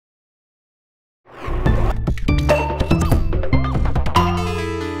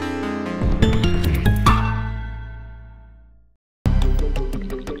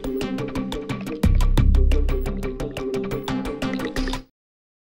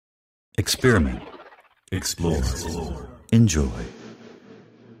Experiment. Explore. Enjoy.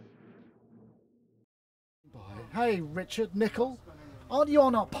 Hey, Richard Nicol. Aren't you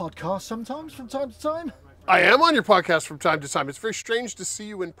on our podcast sometimes, from time to time? I am on your podcast from time to time. It's very strange to see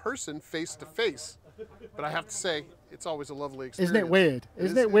you in person, face to face. But I have to say, it's always a lovely experience. Isn't it weird?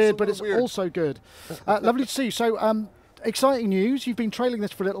 Isn't it weird? But it's also good. Lovely to see you. So, exciting news. You've been trailing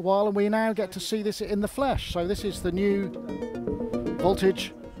this for a little while, and we now get to see this in the flesh. So this is the new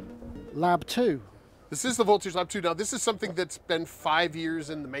Voltage Lab 2. This is the Voltage Lab 2. Now, this is something that's been 5 years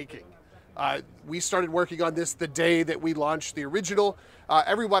in the making. We started working on this the day that we launched the original.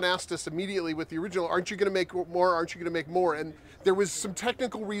 Everyone asked us immediately with the original, aren't you going to make more? Aren't you going to make more? And there was some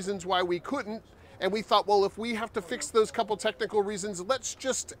technical reasons why we couldn't. And we thought, well, if we have to fix those couple technical reasons, let's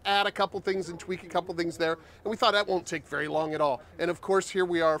just add a couple things and tweak a couple things there. And we thought that won't take very long at all. And of course, here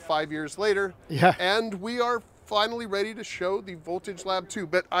we are 5 years later. Yeah. And we are finally ready to show the Voltage Lab 2.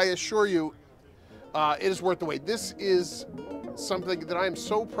 But I assure you, it is worth the wait. This is something that I am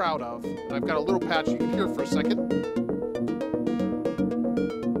so proud of. I've got a little patch you can hear for a second.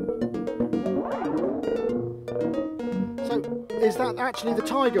 So is that actually the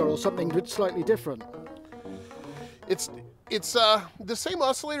Tiger or something that's slightly different? It's the same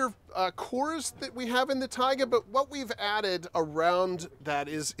oscillator cores that we have in the Tiger, but what we've added around that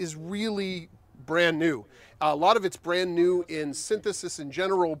is really brand new. A lot of it's brand new in synthesis in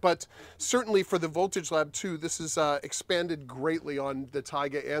general, but certainly for the Voltage Lab 2, this is expanded greatly on the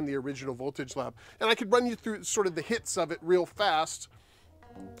Taiga and the original Voltage Lab. And I could run you through sort of the hits of it real fast.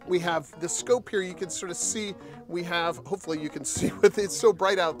 We have the scope here. You can sort of see we have, hopefully you can see with it. It's so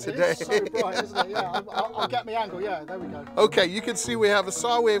bright out today. It's so bright, isn't it? Yeah, I'll get my angle. Yeah, there we go. Okay, you can see we have a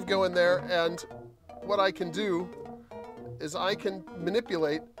saw wave going there, and what I can do is I can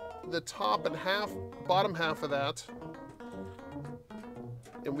manipulate the top and bottom half of that,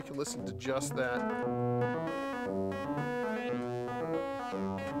 and we can listen to just that.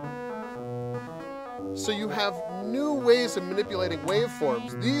 So you have new ways of manipulating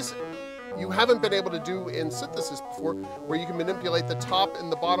waveforms. These you haven't been able to do in synthesis before, where you can manipulate the top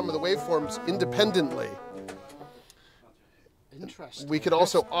and the bottom of the waveforms independently. Interesting. We can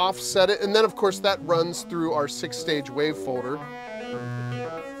also offset it, and then of course that runs through our 6-stage wave folder,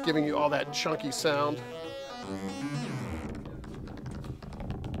 giving you all that chunky sound.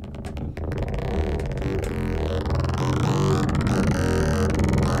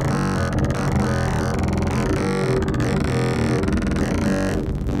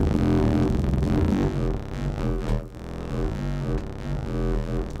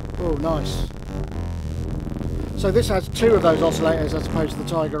 Oh, nice. So this has 2 of those oscillators as opposed to the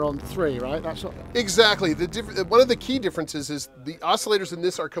Tiger on 3, right? That's what... Exactly. One of the key differences is the oscillators in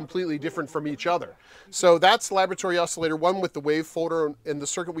this are completely different from each other. So that's laboratory oscillator 1 with the wave folder and the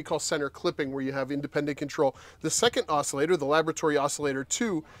circuit we call center clipping, where you have independent control. The second oscillator, the laboratory oscillator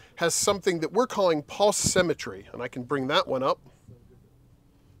 2, has something that we're calling pulse symmetry, and I can bring that one up.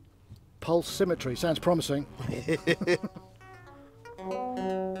 Pulse symmetry, sounds promising.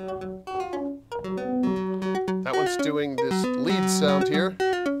 That one's doing this lead sound here.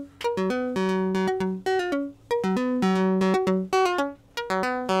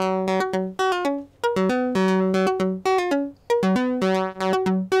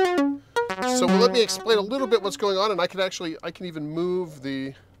 So let me explain a little bit what's going on, and I can even move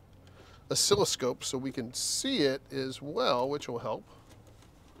the oscilloscope so we can see it as well, which will help.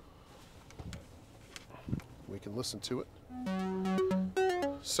 We can listen to it.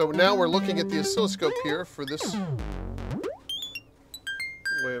 So now we're looking at the oscilloscope here for this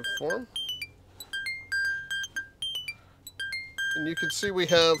waveform. And you can see we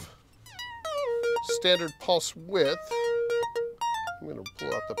have standard pulse width. I'm going to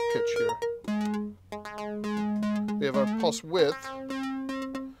pull out the pitch here. We have our pulse width,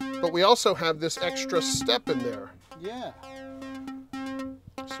 but we also have this extra step in there. Yeah.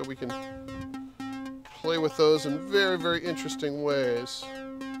 So we can play with those in very, very interesting ways.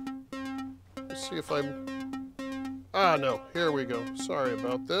 Let's see if I'm... Ah, no, here we go. Sorry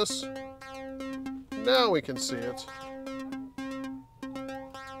about this. Now we can see it.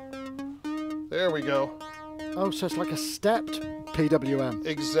 There we go. Oh, so it's like a stepped PWM.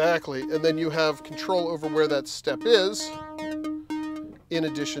 Exactly, and then you have control over where that step is, in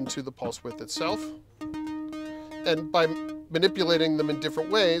addition to the pulse width itself. And by manipulating them in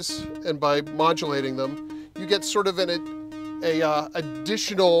different ways, and by modulating them, you get sort of an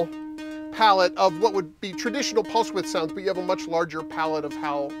additional palette of what would be traditional pulse width sounds, but you have a much larger palette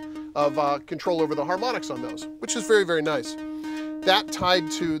of control over the harmonics on those, which is very, very nice. That tied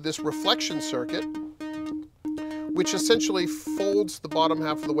to this reflection circuit, which essentially folds the bottom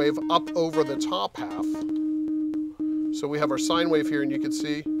half of the wave up over the top half. So we have our sine wave here, and you can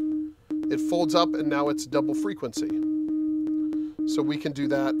see it folds up, and now it's double frequency. So we can do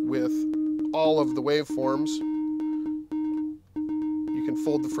that with all of the waveforms. You can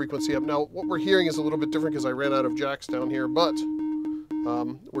fold the frequency up. Now, what we're hearing is a little bit different because I ran out of jacks down here, but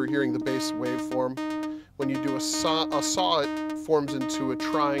we're hearing the bass waveform. When you do a saw, it forms into a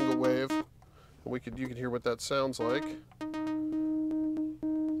triangle wave. You can hear what that sounds like.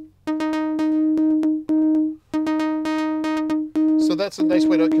 So that's a nice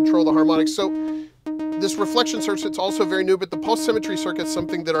way to control the harmonics. So this reflection circuit's also very new, but the pulse symmetry circuit's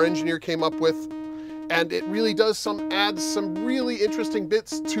something that our engineer came up with, and it really does add some really interesting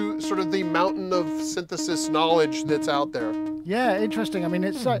bits to sort of the mountain of synthesis knowledge that's out there. Yeah, interesting. I mean,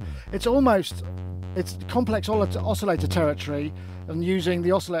 it's complex oscillator territory, and using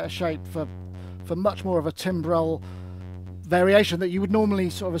the oscillator shape for much more of a timbral variation that you would normally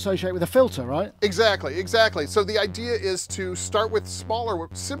sort of associate with a filter, right? Exactly, exactly. So the idea is to start with smaller,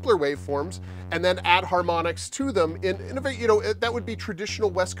 simpler waveforms and then add harmonics to them in a very, that would be traditional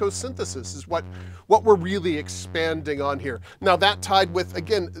West Coast synthesis is what we're really expanding on here. Now that tied with,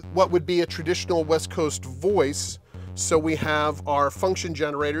 again, what would be a traditional West Coast voice. So we have our function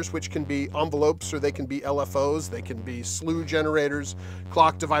generators, which can be envelopes or they can be LFOs, they can be slew generators,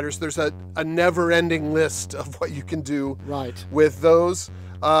 clock dividers. There's a never-ending list of what you can do with those.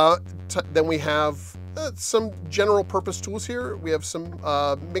 Then we have some general purpose tools here. We have some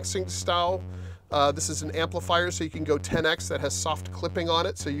mixing style. This is an amplifier, so you can go 10x that has soft clipping on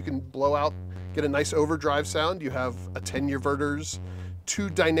it, so you can blow out, get a nice overdrive sound. You have attenuverters,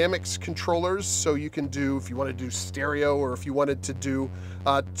 2 dynamics controllers, so you can do, if you want to do stereo or if you wanted to do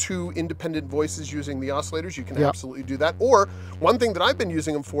 2 independent voices using the oscillators, you can absolutely do that. Or one thing that I've been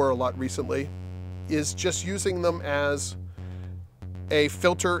using them for a lot recently is just using them as a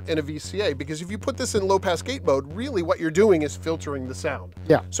filter and a VCA, because if you put this in low pass gate mode, really what you're doing is filtering the sound.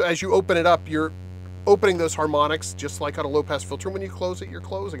 Yeah. So as you open it up, you're opening those harmonics just like on a low pass filter. When you close it, you're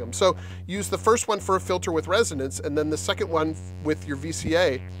closing them. So use the first one for a filter with resonance and then the second one with your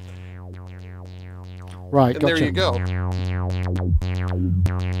VCA. Right, and there you go.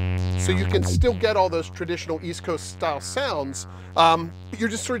 So you can still get all those traditional East Coast style sounds. You're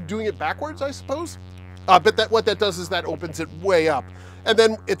just sort of doing it backwards, I suppose. But what that does is that opens it way up. And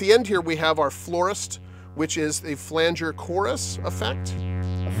then at the end here, we have our florist, which is a flanger chorus effect.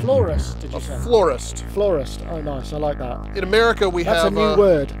 A florist, did you say? Florist. Florist. Oh, nice. I like that. In America, we have... That's a new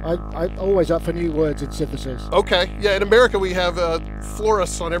word. I'm always up for new words in synthesis. Okay. Yeah, in America, we have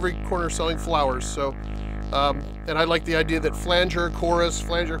florists on every corner selling flowers. So, and I like the idea that flanger chorus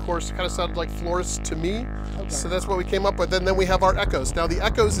kind of sounded like florist to me. Okay. So that's what we came up with. And then we have our echoes. Now, the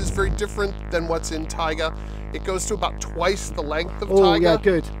echoes is very different than what's in Taiga. It goes to about twice the length of Taiga. Oh, yeah,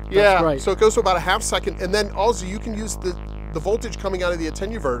 good. That's great. So it goes to about a half second. And then also you can use the voltage coming out of the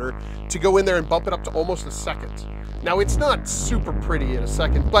attenuverter to go in there and bump it up to almost a second. Now, it's not super pretty in a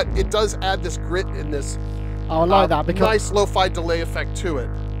second, but it does add this grit and this I like that because nice lo-fi delay effect to it.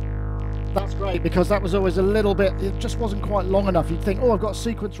 That's great, because that was always a little bit, it just wasn't quite long enough. You'd think, oh, I've got a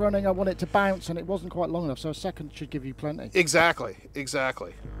sequence running, I want it to bounce, and it wasn't quite long enough, so a second should give you plenty. Exactly,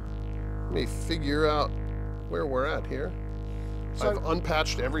 exactly. Let me figure out where we're at here. So, I've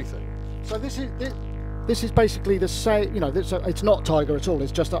unpatched everything. So this is basically the same, it's not Taiga at all,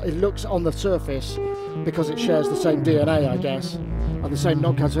 it's just, it looks on the surface, because it shares the same DNA, I guess, and the same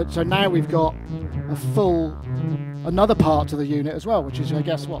knob code. So now we've got a full, another part to the unit as well, which is, I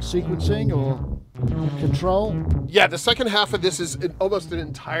guess, what, sequencing or control? Yeah, the second half of this is almost an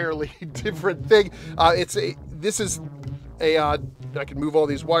entirely different thing. I can move all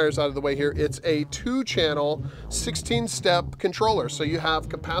these wires out of the way here. It's a 2-channel, 16-step controller. So you have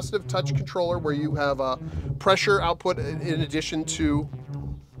capacitive touch controller where you have a pressure output in addition to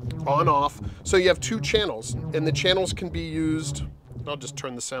on-off. So you have 2 channels, and the channels can be used, I'll just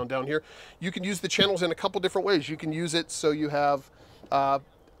turn the sound down here. You can use the channels in a couple different ways. You can use it so you have a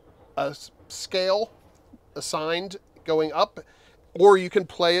scale assigned going up, or you can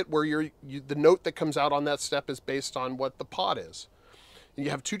play it where the note that comes out on that step is based on what the pot is. And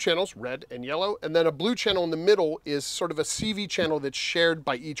you have 2 channels, red and yellow, and then a blue channel in the middle is sort of a CV channel that's shared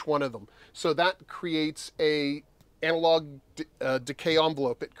by each one of them. So that creates a analog decay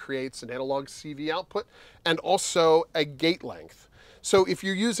envelope. It creates an analog CV output and also a gate length. So if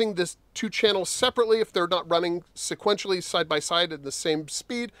you're using this 2 channels separately, if they're not running sequentially side by side at the same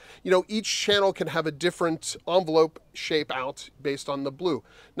speed, each channel can have a different envelope shape out based on the blue.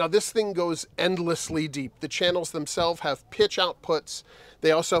 Now this thing goes endlessly deep. The channels themselves have pitch outputs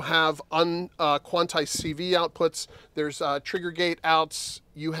They also have unquantized CV outputs. There's trigger gate outs.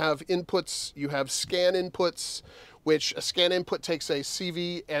 You have inputs. You have scan inputs, which a scan input takes a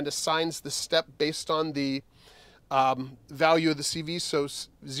CV and assigns the step based on the value of the CV. So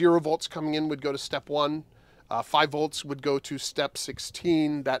 0 volts coming in would go to step 1. 5 volts would go to step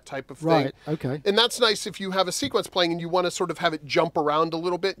 16, that type of thing. Right, okay. And that's nice if you have a sequence playing and you want to sort of have it jump around a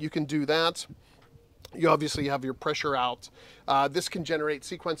little bit, you can do that. You obviously have your pressure out. This can generate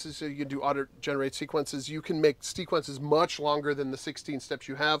sequences, so you can do auto-generate sequences. You can make sequences much longer than the 16 steps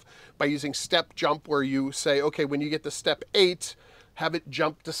you have by using step jump, where you say, okay, when you get to step 8, have it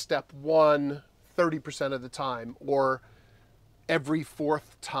jump to step 1 30% of the time, or every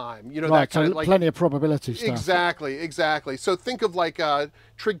 4th time, you know, right, that kind of, like, plenty of probability stuff. Exactly. So think of like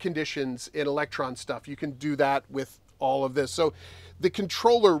trig conditions in electron stuff. You can do that with all of this. So the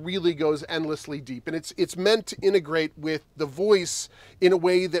controller really goes endlessly deep, and it's meant to integrate with the voice in a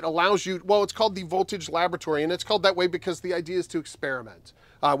way that allows you, well, it's called the voltage laboratory, and it's called that way because the idea is to experiment,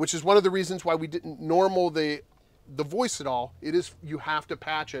 which is one of the reasons why we didn't normal the voice at all. It is, you have to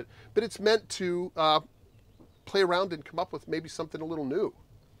patch it, but it's meant to play around and come up with maybe something a little new.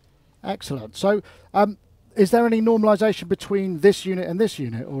 Excellent. So is there any normalization between this unit and this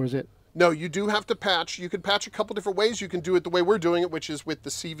unit, or is it? No, you do have to patch. You can patch a couple different ways. You can do it the way we're doing it, which is with the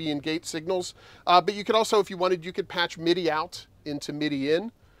CV and gate signals. But you could also, if you wanted, you could patch MIDI out into MIDI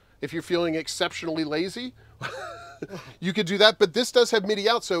in. If you're feeling exceptionally lazy, you could do that. But this does have MIDI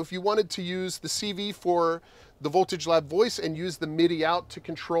out, so if you wanted to use the CV for the Voltage Lab voice and use the MIDI out to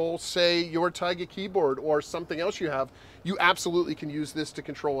control, say, your Taiga keyboard or something else you have, you absolutely can use this to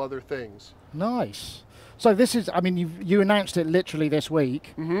control other things. Nice. So this is, I mean, you announced it literally this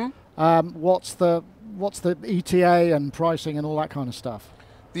week. Mm-hmm. What's the ETA and pricing and all that kind of stuff?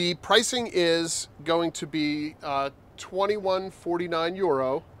 The pricing is going to be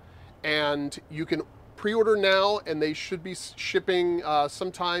 €21.49, and you can pre-order now, and they should be shipping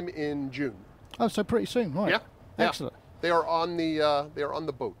sometime in June. Oh, so pretty soon, right? Yeah. Excellent. They are on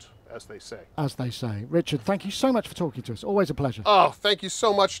the boat, as they say. As they say. Richard, thank you so much for talking to us. Always a pleasure. Oh, thank you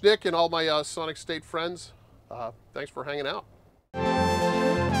so much, Nick, and all my Sonic State friends. Thanks for hanging out.